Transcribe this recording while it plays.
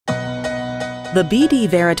The BD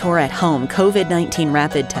Veritor at Home COVID-19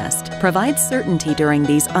 rapid test provides certainty during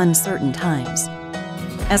these uncertain times.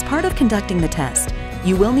 As part of conducting the test,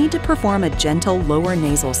 you will need to perform a gentle lower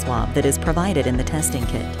nasal swab that is provided in the testing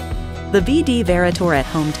kit. The BD Veritor at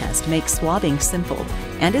Home test makes swabbing simple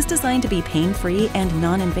and is designed to be pain-free and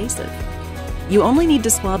non-invasive. You only need to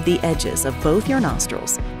swab the edges of both your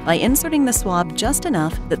nostrils by inserting the swab just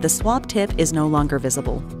enough that the swab tip is no longer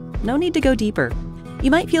visible. No need to go deeper. You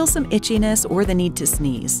might feel some itchiness or the need to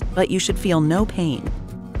sneeze, but you should feel no pain.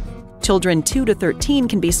 Children 2 to 13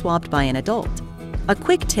 can be swabbed by an adult. A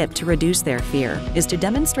quick tip to reduce their fear is to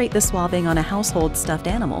demonstrate the swabbing on a household stuffed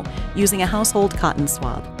animal using a household cotton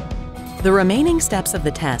swab. The remaining steps of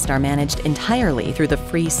the test are managed entirely through the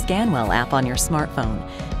free Scanwell app on your smartphone,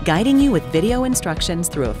 guiding you with video instructions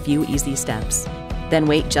through a few easy steps. Then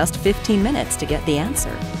wait just 15 minutes to get the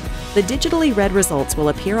answer. The digitally read results will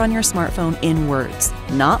appear on your smartphone in words,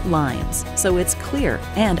 not lines, so it's clear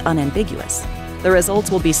and unambiguous. The results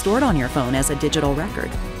will be stored on your phone as a digital record.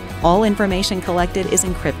 All information collected is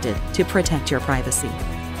encrypted to protect your privacy.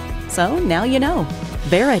 So now you know.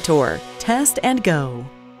 Veritor, test and go.